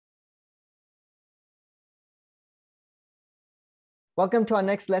Welcome to our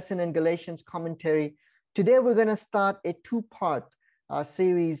next lesson in Galatians commentary. Today we're going to start a two-part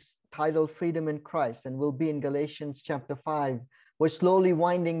series titled Freedom in Christ, and we'll be in Galatians chapter 5. We're slowly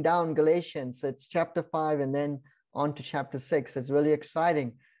winding down Galatians. It's chapter 5 and then on to chapter 6. It's really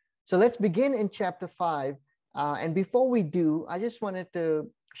exciting. So let's begin in chapter 5. And before we do, I just wanted to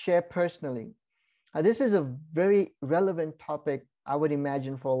share personally. This is a very relevant topic, I would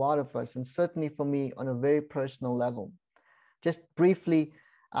imagine, for a lot of us, and certainly for me on a very personal level. Just briefly,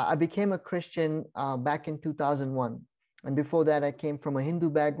 I became a Christian back in 2001. And before that, I came from a Hindu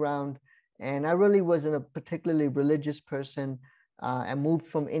background, and I really wasn't a particularly religious person. I moved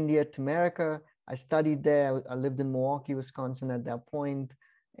from India to America. I studied there. I lived in Milwaukee, Wisconsin at that point.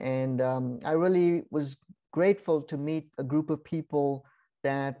 And I really was grateful to meet a group of people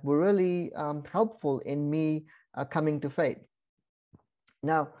that were really helpful in me coming to faith.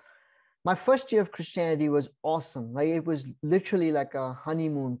 Now, my first year of Christianity was awesome. Like, it was literally like a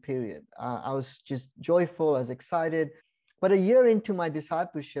honeymoon period. I was just joyful, I was excited. But a year into my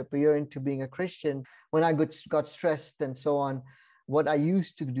discipleship, a year into being a Christian, when I got stressed and so on, what I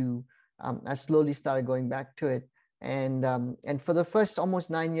used to do, I slowly started going back to it. And for the first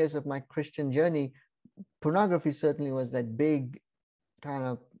almost 9 years of my Christian journey, pornography certainly was that big kind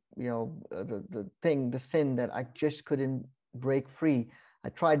of, the sin that I just couldn't break free. I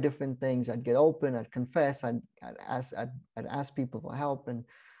tried different things. I'd get open, I'd confess, I'd ask people for help, and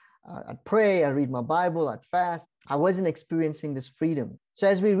I'd pray, I'd read my Bible, I'd fast. I wasn't experiencing this freedom. So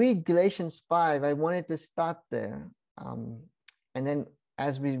as we read Galatians 5, I wanted to start there. And then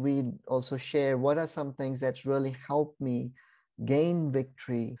as we read, also share what are some things that's really helped me gain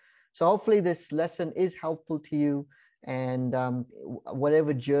victory. So hopefully this lesson is helpful to you, and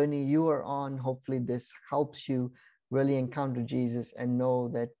whatever journey you are on, hopefully this helps you really encounter Jesus and know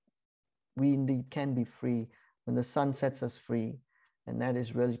that we indeed can be free when the Son sets us free, and that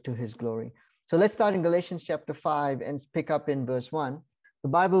is really to his glory. So let's start in Galatians chapter 5 and pick up in verse 1. The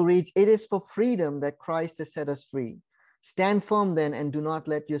Bible reads, "It is for freedom that Christ has set us free. Stand firm then, and do not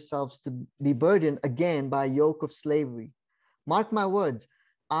let yourselves to be burdened again by a yoke of slavery. Mark my words,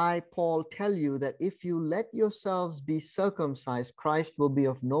 I, Paul, tell you that if you let yourselves be circumcised, Christ will be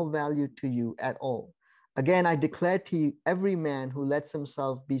of no value to you at all. Again, I declare to you, every man who lets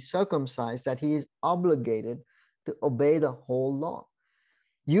himself be circumcised, that he is obligated to obey the whole law.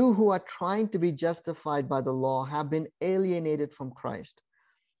 You who are trying to be justified by the law have been alienated from Christ.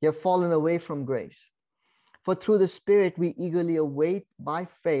 You have fallen away from grace. For through the Spirit we eagerly await by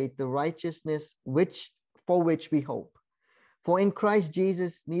faith the righteousness for which we hope. For in Christ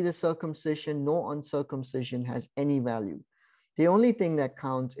Jesus, neither circumcision nor uncircumcision has any value. The only thing that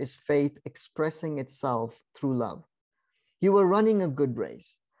counts is faith expressing itself through love. You were running a good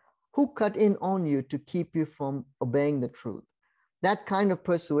race. Who cut in on you to keep you from obeying the truth? That kind of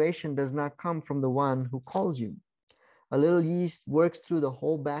persuasion does not come from the one who calls you. A little yeast works through the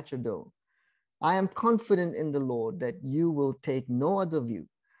whole batch of dough. I am confident in the Lord that you will take no other view.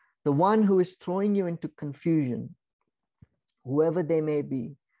 The one who is throwing you into confusion, whoever that may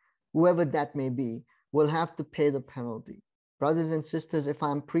be, will have to pay the penalty. Brothers and sisters, if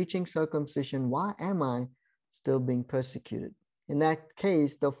I'm preaching circumcision, why am I still being persecuted? In that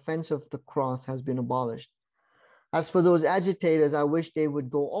case, the offense of the cross has been abolished. As for those agitators, I wish they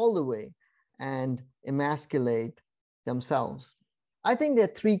would go all the way and emasculate themselves." I think there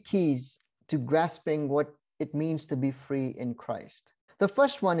are three keys to grasping what it means to be free in Christ. The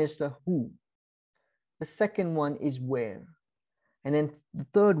first one is the who. The second one is where. And then the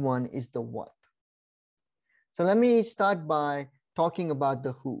third one is the what. So let me start by talking about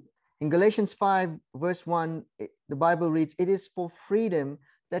the who. In Galatians 5, verse 1, the Bible reads, "It is for freedom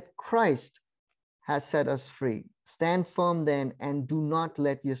that Christ has set us free. Stand firm then, and do not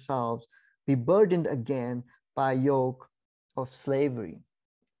let yourselves be burdened again by a yoke of slavery."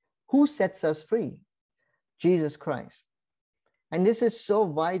 Who sets us free? Jesus Christ. And this is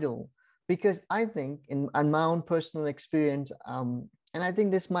so vital because I think in my own personal experience, and I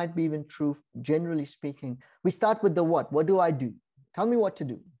think this might be even true, generally speaking, we start with the what. What do I do? Tell me what to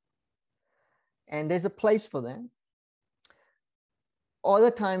do. And there's a place for that.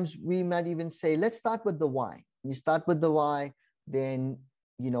 Other times we might even say, let's start with the why. When you start with the why, then,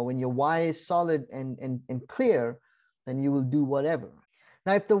 when your why is solid and clear, then you will do whatever.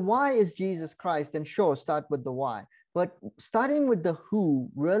 Now, if the why is Jesus Christ, then sure, start with the why. But starting with the who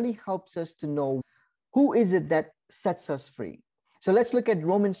really helps us to know who is it that sets us free. So let's look at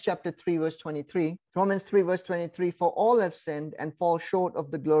Romans chapter 3, verse 23. Romans 3, verse 23, "For all have sinned and fall short of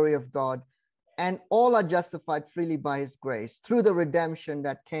the glory of God, and all are justified freely by his grace through the redemption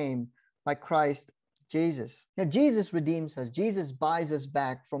that came by Christ Jesus. Now, Jesus redeems us. Jesus buys us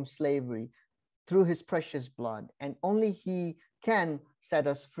back from slavery through his precious blood, and only he can set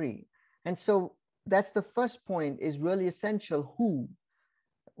us free. And so that's the first point, is really essential.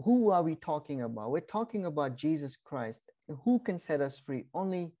 Who are we talking about? We're talking about Jesus Christ. Who can set us free?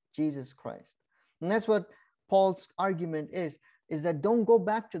 Only Jesus Christ. And that's what Paul's argument is that don't go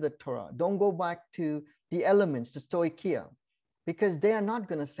back to the Torah. Don't go back to the elements, the stoicheia, because they are not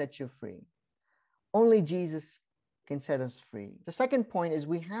going to set you free. Only Jesus can set us free. The second point is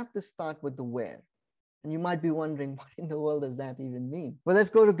we have to start with the where. And you might be wondering, what in the world does that even mean? Well, let's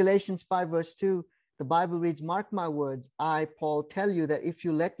go to Galatians 5, verse 2. The Bible reads, "Mark my words, I, Paul, tell you that if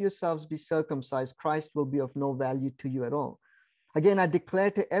you let yourselves be circumcised, Christ will be of no value to you at all. Again, I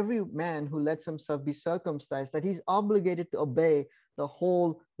declare to every man who lets himself be circumcised that he's obligated to obey the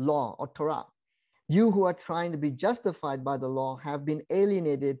whole law or Torah. You who are trying to be justified by the law have been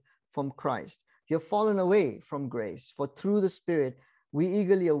alienated from Christ. You have fallen away from grace, for through the Spirit we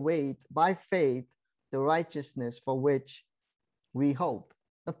eagerly await by faith the righteousness for which we hope."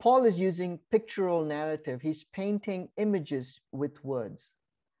 Now, Paul is using pictorial narrative. He's painting images with words.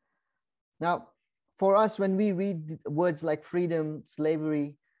 Now, for us, when we read words like freedom,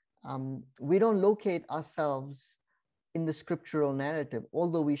 slavery, we don't locate ourselves in the scriptural narrative,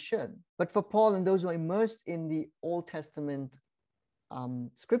 although we should. But for Paul and those who are immersed in the Old Testament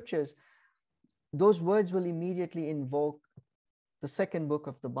scriptures, those words will immediately invoke the second book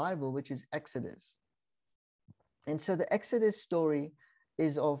of the Bible, which is Exodus. And so the Exodus story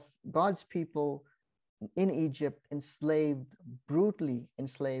is of God's people in Egypt, enslaved, brutally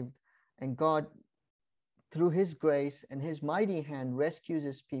enslaved, and God, through his grace and his mighty hand, rescues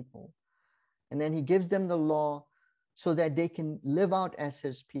his people. And then he gives them the law so that they can live out as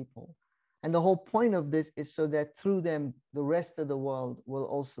his people. And the whole point of this is so that through them, the rest of the world will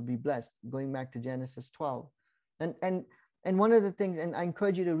also be blessed, going back to Genesis 12. And one of the things, and I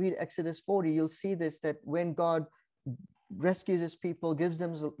encourage you to read Exodus 40, you'll see this, that when God rescues his people, gives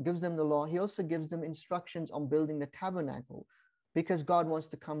them the law, he also gives them instructions on building the tabernacle, because God wants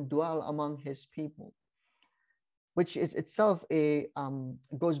to come dwell among his people, which is itself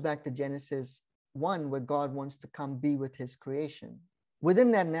goes back to Genesis 1, where God wants to come be with his creation.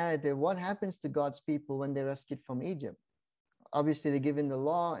 Within that narrative, what happens to God's people when they're rescued from Egypt? Obviously, they're given the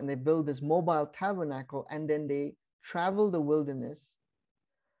law and they build this mobile tabernacle, and then they travel the wilderness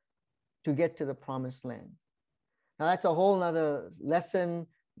to get to the promised land. Now, that's a whole nother lesson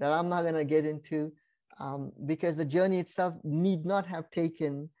that I'm not going to get into, because the journey itself need not have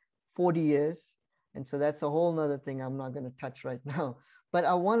taken 40 years. And so that's a whole nother thing I'm not going to touch right now. But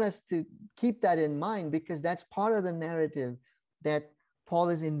I want us to keep that in mind, because that's part of the narrative that Paul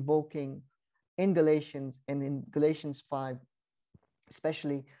is invoking in Galatians, and in Galatians 5,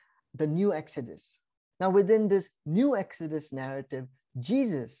 especially the new Exodus. Now, within this new Exodus narrative,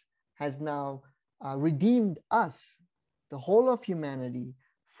 Jesus has now redeemed us, the whole of humanity,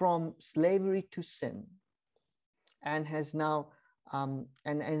 from slavery to sin, and has now, and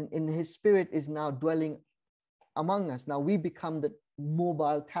in his spirit is now dwelling among us. Now we become the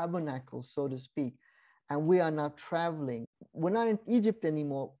mobile tabernacle, so to speak, and we are now traveling. We're not in Egypt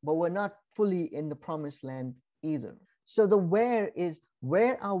anymore, but we're not fully in the promised land either. So the where is,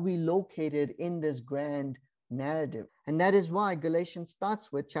 where are we located in this grand narrative? And that is why Galatians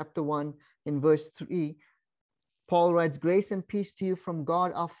starts with chapter 1 in verse 3. Paul writes, "Grace and peace to you from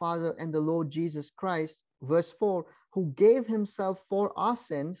God our Father and the Lord Jesus Christ." Verse 4, "who gave himself for our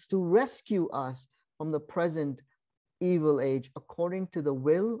sins to rescue us from the present evil age, according to the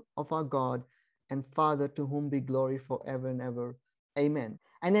will of our God and Father, to whom be glory forever and ever. Amen."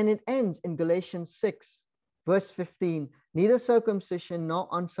 And then it ends in Galatians 6, verse 15. "Neither circumcision nor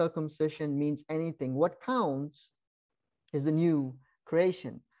uncircumcision means anything. What counts is the new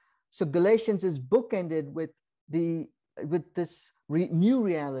creation." So Galatians is bookended with this new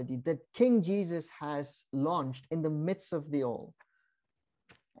reality that King Jesus has launched in the midst of the old.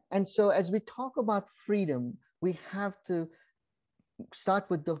 And so as we talk about freedom, we have to start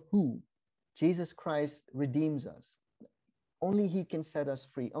with the who. Jesus Christ redeems us. Only he can set us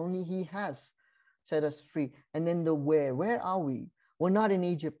free. Only he has set us free. And then the where. Where are we? We're not in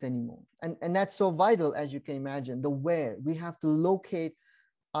Egypt anymore. And that's so vital, as you can imagine. The where. We have to locate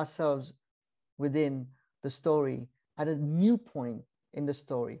ourselves within the story at a new point in the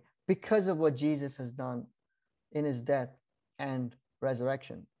story because of what Jesus has done in his death and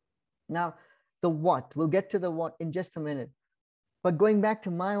resurrection. Now, the what. We'll get to the what in just a minute. But going back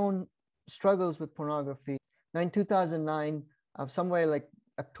to my own struggles with pornography, now in 2009, somewhere like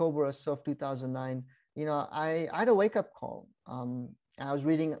October or so of 2009, I had a wake-up call. I was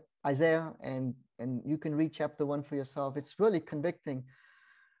reading Isaiah, and And you can read chapter 1 for yourself. It's really convicting.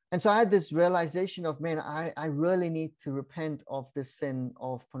 And so I had this realization of, man, I really need to repent of this sin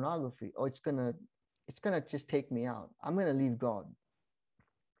of pornography, or it's gonna just take me out. I'm gonna leave God.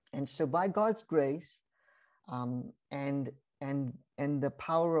 And so by God's grace, and the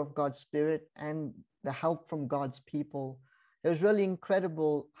power of God's Spirit and the help from God's people, it was really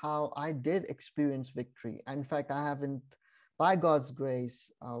incredible how I did experience victory. In fact, I haven't, by God's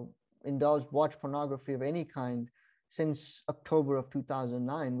grace, watched pornography of any kind since October of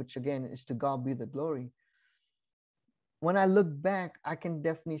 2009, which again is to God be the glory. When I look back, I can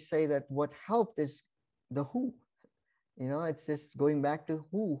definitely say that what helped is the who. You know, it's just going back to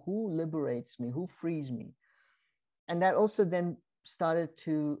who liberates me, who frees me. And that also then started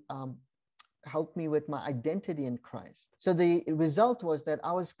to help me with my identity in Christ. So the result was that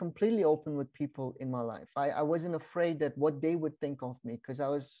I was completely open with people in my life. I wasn't afraid that what they would think of me, because I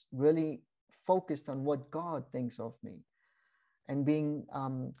was really focused on what God thinks of me. And being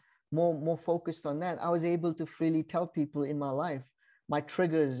more focused on that, I was able to freely tell people in my life my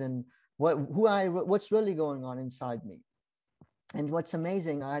triggers and what's really going on inside me. And what's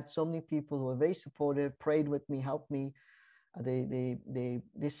amazing, I had so many people who were very supportive, prayed with me, helped me.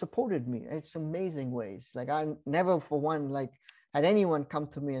 They supported me. It's amazing ways. Like I never for one like had anyone come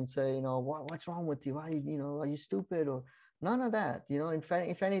to me and say, you know, what's wrong with you? Why, you know, are you stupid? Or none of that. You know, in fact,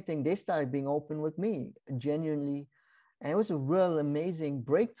 if anything, they started being open with me genuinely. And it was a real amazing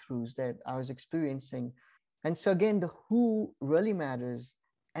breakthroughs that I was experiencing. And so again, the who really matters.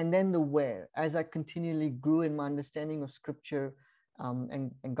 And then the where, as I continually grew in my understanding of scripture,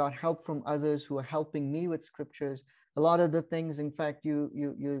 and got help from others who are helping me with scriptures. A lot of the things, in fact, you're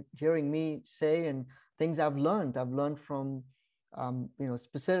hearing me say, and things I've learned from, you know,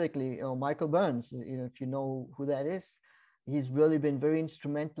 specifically, you know, Michael Burns, you know, if you know who that is, he's really been very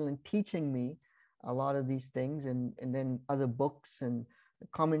instrumental in teaching me a lot of these things, and then other books and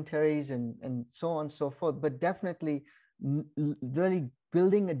commentaries and so on and so forth. But definitely really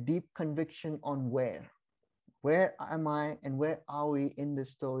building a deep conviction on where am I and where are we in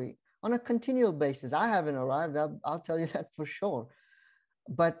this story on a continual basis. I haven't arrived, I'll tell you that for sure,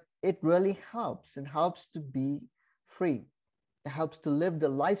 but it really helps. It helps to be free. It helps to live the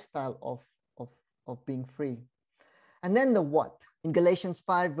lifestyle of being free. And then the what. In Galatians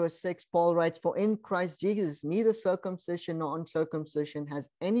 5 verse 6, Paul writes, for in Christ Jesus, neither circumcision nor uncircumcision has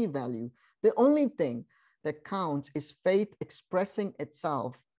any value. The only thing that counts is faith expressing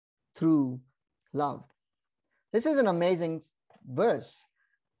itself through love. This is an amazing verse.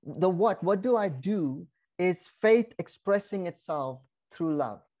 The what do I do is faith expressing itself through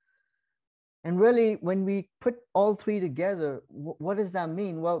love. And really, when we put all three together, what does that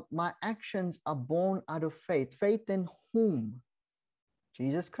mean? Well, my actions are born out of faith. Faith in whom?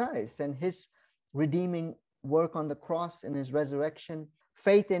 Jesus Christ and his redeeming work on the cross and his resurrection.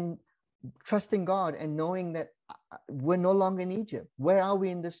 Faith in trusting God and knowing that we're no longer in Egypt. Where are we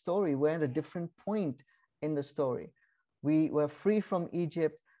in this story? We're at a different point in the story. We were free from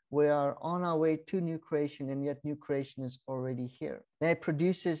Egypt. We are on our way to new creation, and yet new creation is already here. And it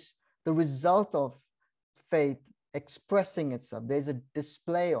produces the result of faith expressing itself. There's a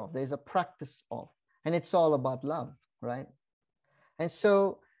display of, there's a practice of, and it's all about love, right? And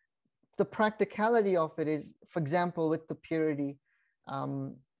so the practicality of it is, for example, with the purity,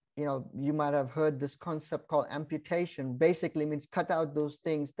 you know, you might have heard this concept called amputation. Basically means cut out those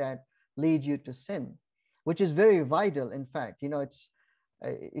things that lead you to sin, which is very vital. In fact, you know, it's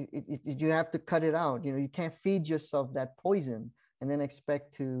you have to cut it out. You know, you can't feed yourself that poison and then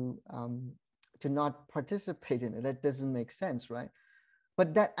expect to not participate in it. That doesn't make sense, right?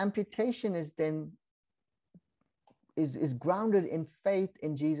 But that amputation is then is grounded in faith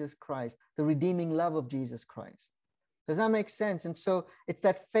in Jesus Christ, the redeeming love of Jesus Christ. Does that make sense? And so it's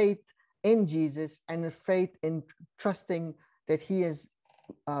that faith in Jesus and the faith in trusting that he has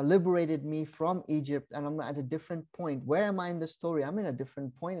liberated me from Egypt, and I'm at a different point. Where am I in the story? I'm in a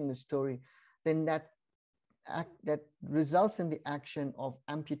different point in the story. Then that results in the action of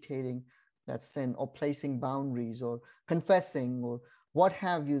amputating that sin, or placing boundaries, or confessing, or what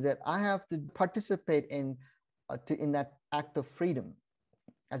have you, that I have to participate in that act of freedom,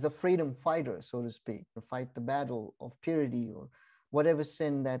 as a freedom fighter, so to speak, to fight the battle of purity, or whatever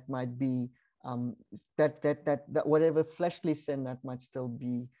sin that might be, that whatever fleshly sin that might still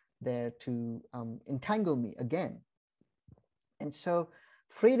be there to entangle me again. And so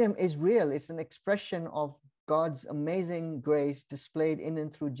freedom is real. It's an expression of God's amazing grace displayed in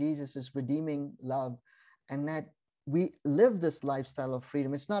and through Jesus's redeeming love, and that we live this lifestyle of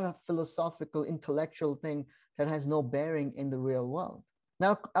freedom. It's not a philosophical, intellectual thing that has no bearing in the real world.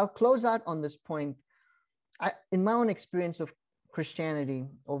 Now, I'll close out on this point. In my own experience of Christianity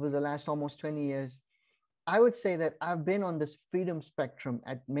over the last almost 20 years, I would say that I've been on this freedom spectrum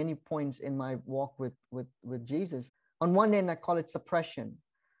at many points in my walk with Jesus. On one end, I call it suppression.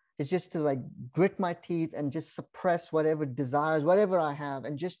 It's just to like grit my teeth and just suppress whatever desires, whatever I have,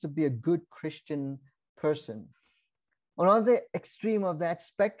 and just to be a good Christian person. On the other extreme of that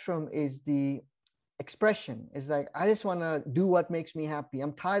spectrum is the expression. It's like, I just want to do what makes me happy.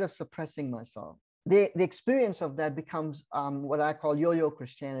 I'm tired of suppressing myself. The experience of that becomes what I call yo-yo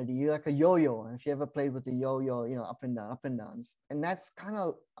Christianity. You're like a yo-yo. And if you ever played with a yo-yo, you know, up and down, up and down. And that's kind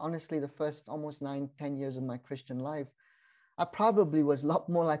of honestly the first almost 9-10 years of my Christian life. I probably was a lot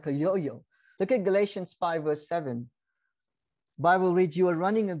more like a yo-yo. Look at Galatians 5 verse 7. Bible reads, you are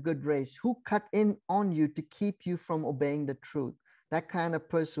running a good race. Who cut in on you to keep you from obeying the truth? That kind of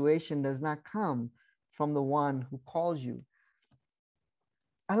persuasion does not come from the one who calls you.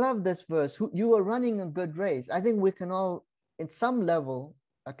 I love this verse. You are running a good race. I think we can all, in some level,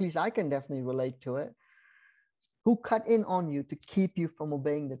 at least I can definitely relate to it. Who cut in on you to keep you from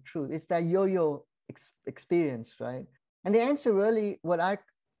obeying the truth? It's that yo-yo experience, right? And the answer really, what I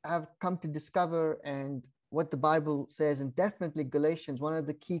have come to discover and what the Bible says, and definitely Galatians, one of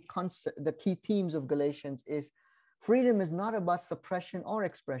the key themes of Galatians is freedom is not about suppression or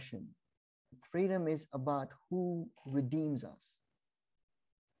expression. Freedom is about who redeems us.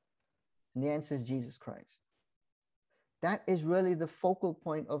 And the answer is Jesus Christ. That is really the focal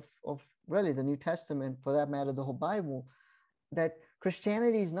point of really the New Testament, for that matter, the whole Bible, that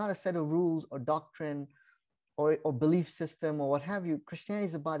Christianity is not a set of rules or doctrine or belief system or what have you. Christianity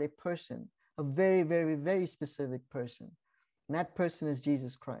is about a person, a very, very, very specific person. And that person is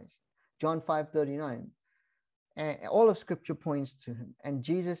Jesus Christ. John 5:39. And all of Scripture points to him. And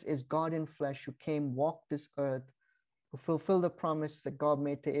Jesus is God in flesh who came, walked this earth, who fulfilled the promise that God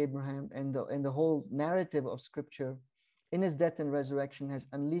made to Abraham, and the whole narrative of Scripture in his death and resurrection has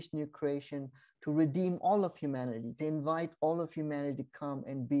unleashed new creation to redeem all of humanity, to invite all of humanity to come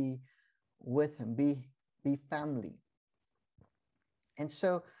and be with him, be family. And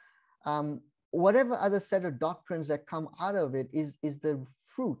so whatever other set of doctrines that come out of it is the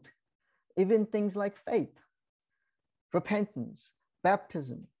fruit, even things like faith, repentance,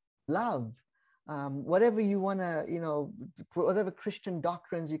 baptism, love, whatever you want to, you know, whatever Christian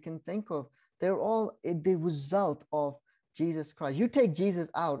doctrines you can think of, they're all the result of Jesus Christ. You take Jesus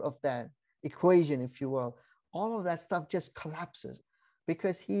out of that equation, if you will, all of that stuff just collapses,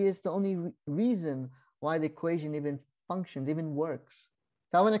 because he is the only reason why the equation even functions, even works.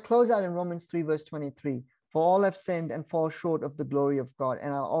 So I want to close out in Romans 3 verse 23. For all have sinned and fall short of the glory of God,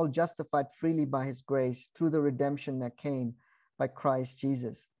 and are all justified freely by his grace through the redemption that came by Christ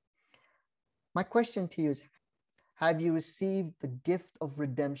Jesus. My question to you is, have you received the gift of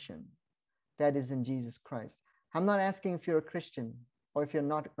redemption that is in Jesus Christ? I'm not asking if you're a Christian or if you're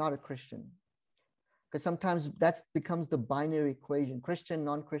not a Christian, because sometimes that becomes the binary equation, Christian,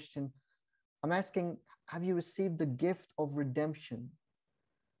 non-Christian. I'm asking, have you received the gift of redemption,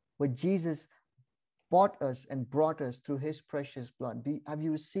 where Jesus bought us and brought us through his precious blood? Have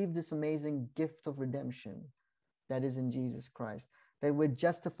you received this amazing gift of redemption that is in Jesus Christ? That we're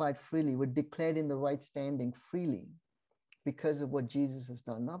justified freely, we're declared in the right standing freely because of what Jesus has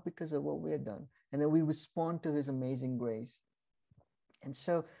done, not because of what we have done. And then we respond to his amazing grace. And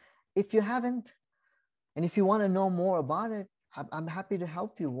so if you haven't, and if you want to know more about it, I'm happy to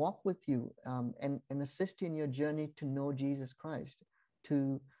help you, walk with you, and assist you in your journey to know Jesus Christ,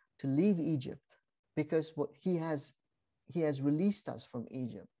 to leave Egypt, because what he has released us from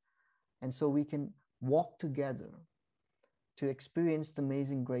Egypt. And so we can walk together to experience the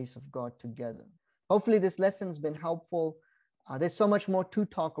amazing grace of God together. Hopefully this lesson has been helpful. There's so much more to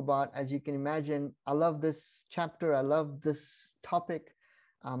talk about, as you can imagine. I love this chapter. I love this topic.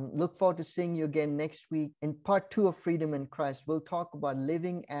 Look forward to seeing you again next week. In part 2 of Freedom in Christ, we'll talk about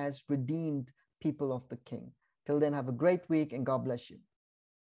living as redeemed people of the King. Till then, have a great week and God bless you.